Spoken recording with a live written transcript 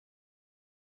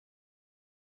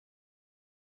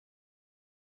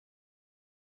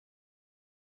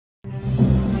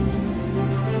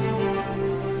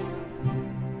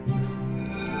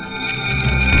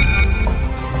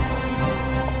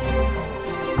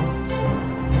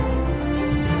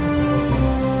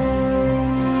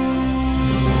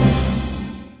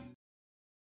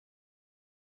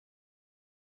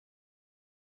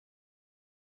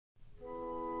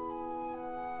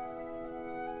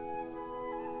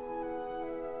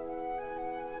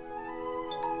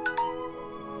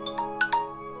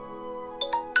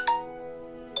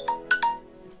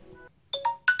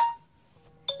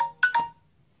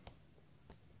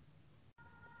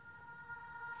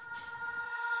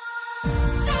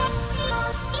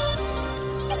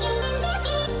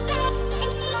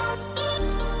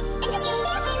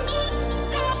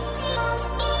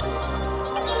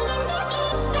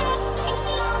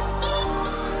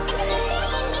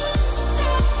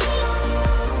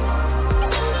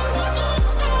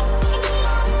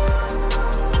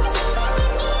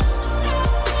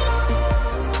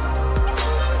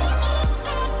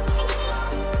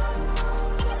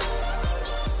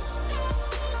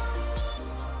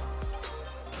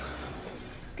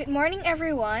Good morning,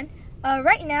 everyone.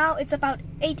 Right now, it's about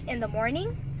 8 in the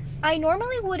morning. I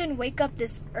normally wouldn't wake up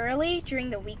this early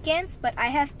during the weekends, but I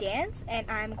have dance and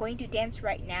I'm going to dance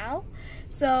right now.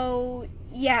 So,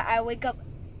 yeah, I wake up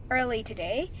early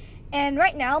today. And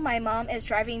right now, my mom is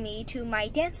driving me to my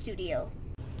dance studio.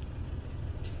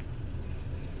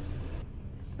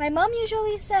 My mom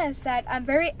usually says that I'm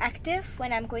very active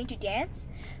when I'm going to dance,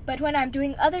 but when I'm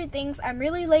doing other things, I'm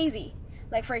really lazy.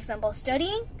 Like, for example,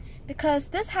 studying, because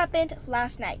this happened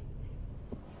last night.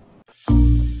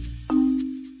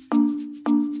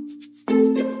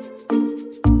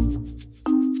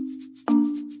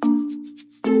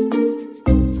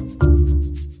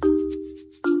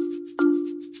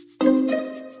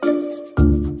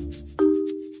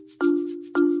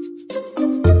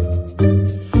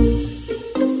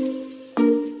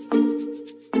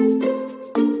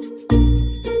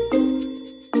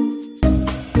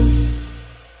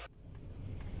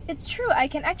 It's true, I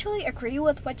can actually agree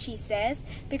with what she says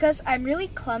because I'm really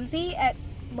clumsy at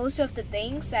most of the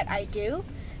things that I do,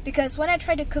 because when I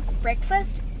try to cook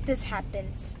breakfast, this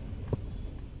happens.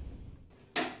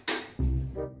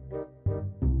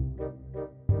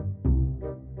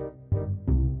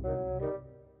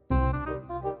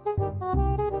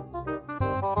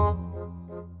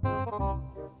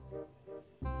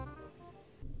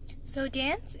 So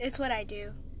dance is what I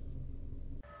do.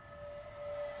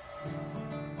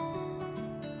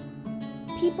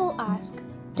 People ask,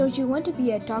 don't you want to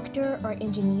be a doctor or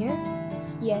engineer?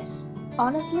 Yes,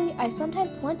 honestly, I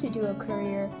sometimes want to do a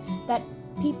career that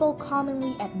people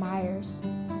commonly admires,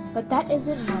 but that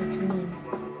isn't my dream.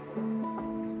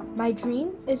 My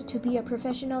dream is to be a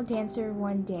professional dancer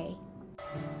one day.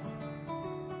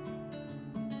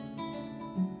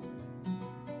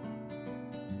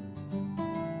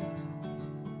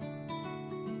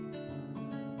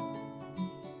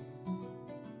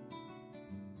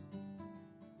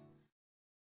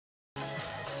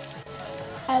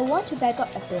 I want to back up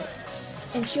a bit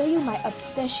and show you my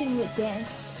obsession with dance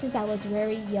since I was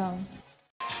very young.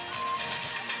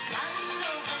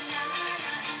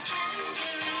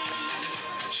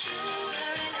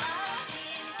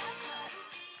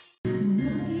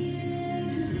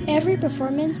 Every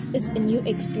performance is a new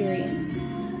experience,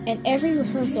 and every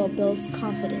rehearsal builds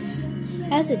confidence.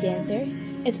 As a dancer,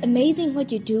 it's amazing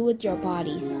what you do with your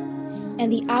bodies, and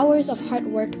the hours of hard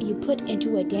work you put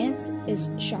into a dance is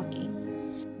shocking.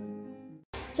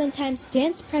 Sometimes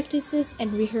dance practices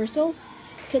and rehearsals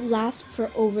could last for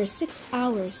over 6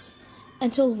 hours,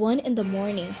 until 1 in the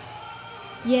morning.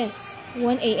 Yes,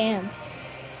 1 a.m.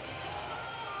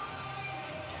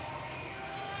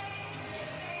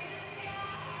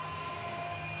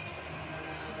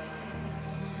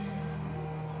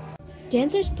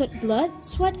 Dancers put blood,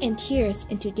 sweat, and tears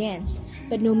into dance,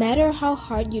 but no matter how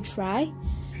hard you try,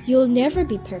 you'll never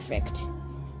be perfect.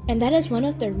 And that is one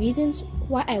of the reasons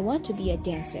why I want to be a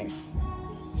dancer.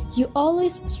 You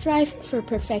always strive for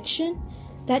perfection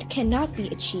that cannot be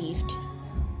achieved.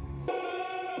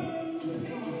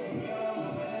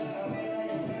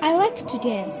 I like to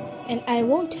dance, and I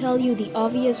won't tell you the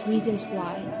obvious reasons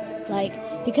why, like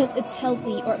because it's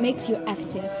healthy or makes you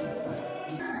active.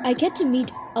 I get to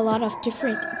meet a lot of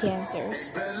different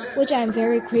dancers, which I'm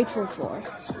very grateful for,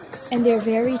 and they're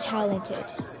very talented.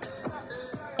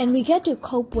 And we get to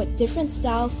cope with different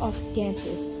styles of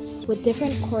dances with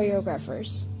different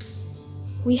choreographers.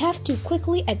 We have to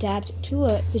quickly adapt to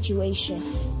a situation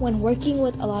when working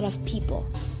with a lot of people,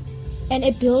 and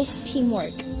it builds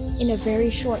teamwork in a very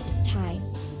short time.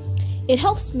 It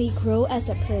helps me grow as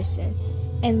a person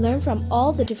and learn from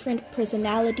all the different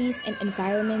personalities and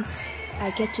environments I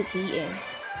get to be in.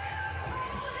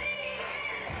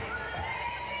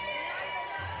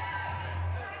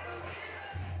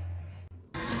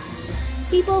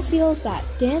 People feels that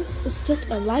dance is just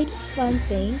a light, fun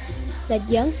thing that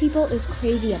young people is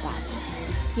crazy about.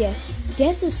 Yes,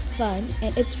 dance is fun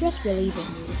and it's stress relieving,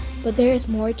 but there is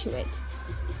more to it.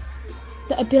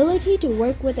 The ability to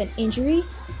work with an injury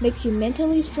makes you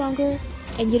mentally stronger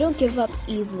and you don't give up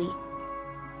easily.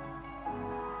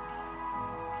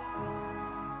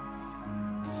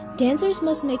 Dancers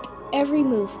must make every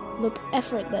move look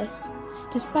effortless,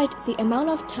 despite the amount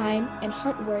of time and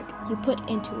hard work you put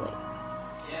into it.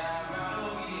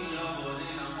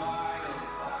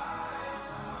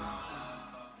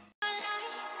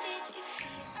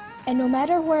 And no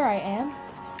matter where I am,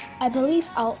 I believe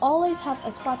I'll always have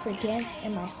a spot for dance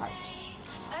in my heart.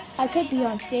 I could be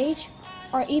on stage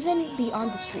or even be on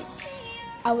the streets.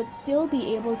 I would still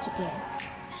be able to dance.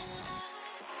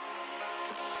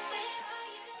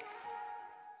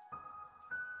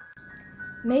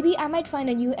 Maybe I might find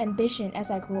a new ambition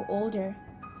as I grow older.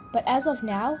 But as of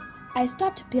now, I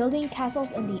stopped building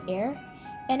castles in the air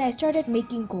and I started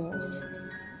making goals.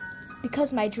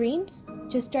 Because my dreams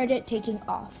just started taking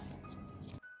off.